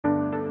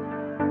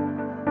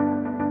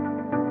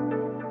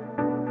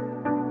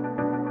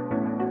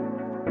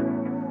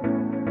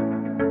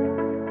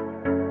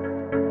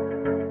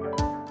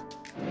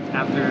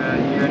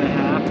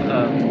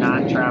of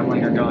not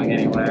traveling or going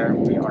anywhere.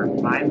 We are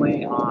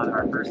finally on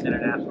our first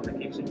international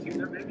vacation to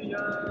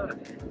Namibia.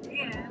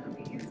 And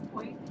we use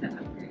points to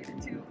upgrade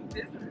it to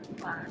business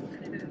class,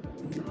 and it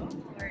is so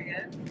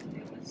glorious.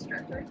 Be able to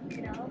stretch our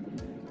feet out.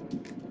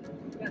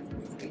 We got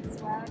some space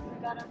swag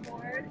we got on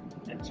board.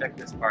 And check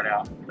this part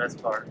out,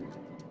 best part.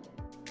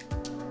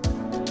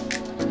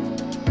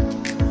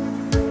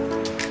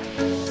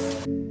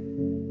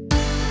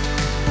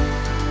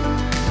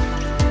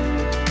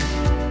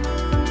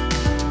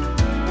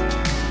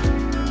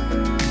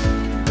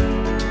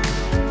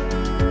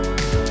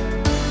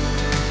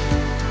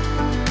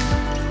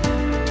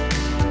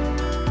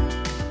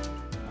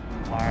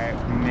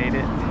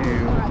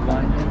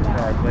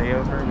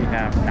 Layover. We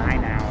have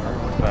 9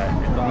 hours, but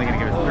it's only going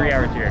to give us 3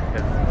 hours here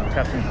because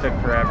customs took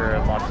forever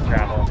and lots of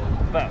travel.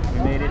 But we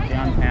made it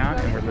downtown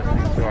and we're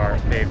listening to our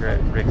favorite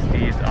Rick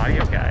Steves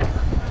audio guide.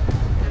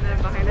 And then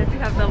behind us you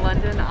have the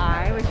London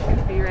Eye, which you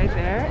can see right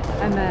there.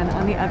 And then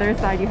on the other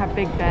side you have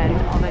Big Ben,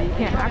 although you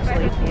can't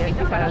actually see it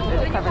because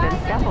it's covered in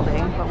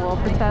scaffolding, but we'll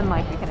pretend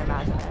like we can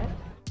imagine it.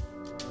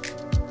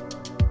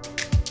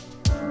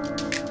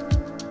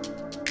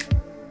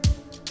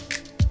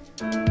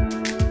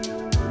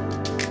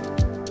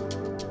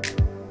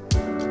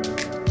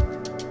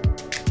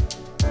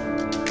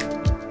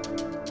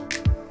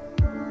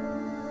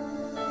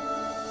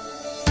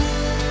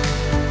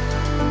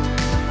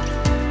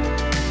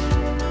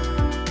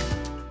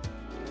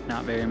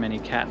 Not very many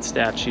cat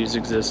statues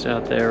exist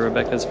out there.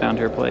 Rebecca's found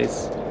her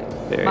place.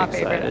 Very My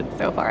excited. favorite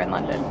so far in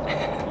London.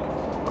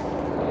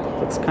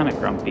 Looks kind of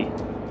grumpy.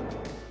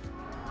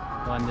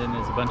 London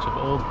is a bunch of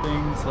old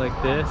things like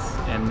this,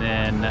 and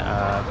then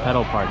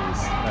pedal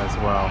parties as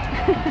well.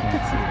 You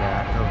can't see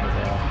that over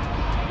there.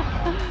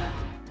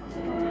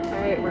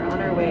 Alright, we're on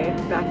our way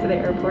back to the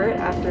airport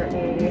after a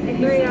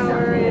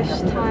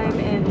 3-hour-ish time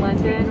in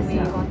London. We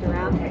walked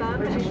around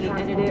some and we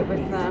ended it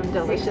with some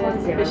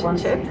delicious fish and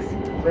chips.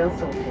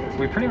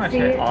 We pretty much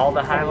hit all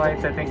the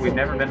highlights. I think we've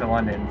never been to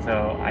London,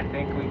 so I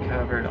think we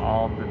covered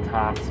all the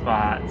top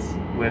spots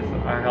with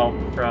our help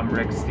from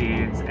Rick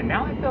Steves, and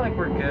now I feel like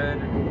we're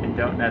good and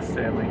don't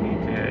necessarily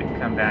need to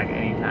come back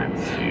anytime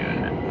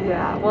soon.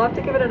 Yeah, we'll have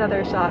to give it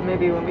another shot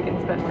maybe when we can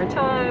spend more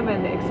time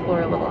and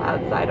explore a little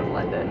outside of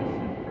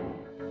London.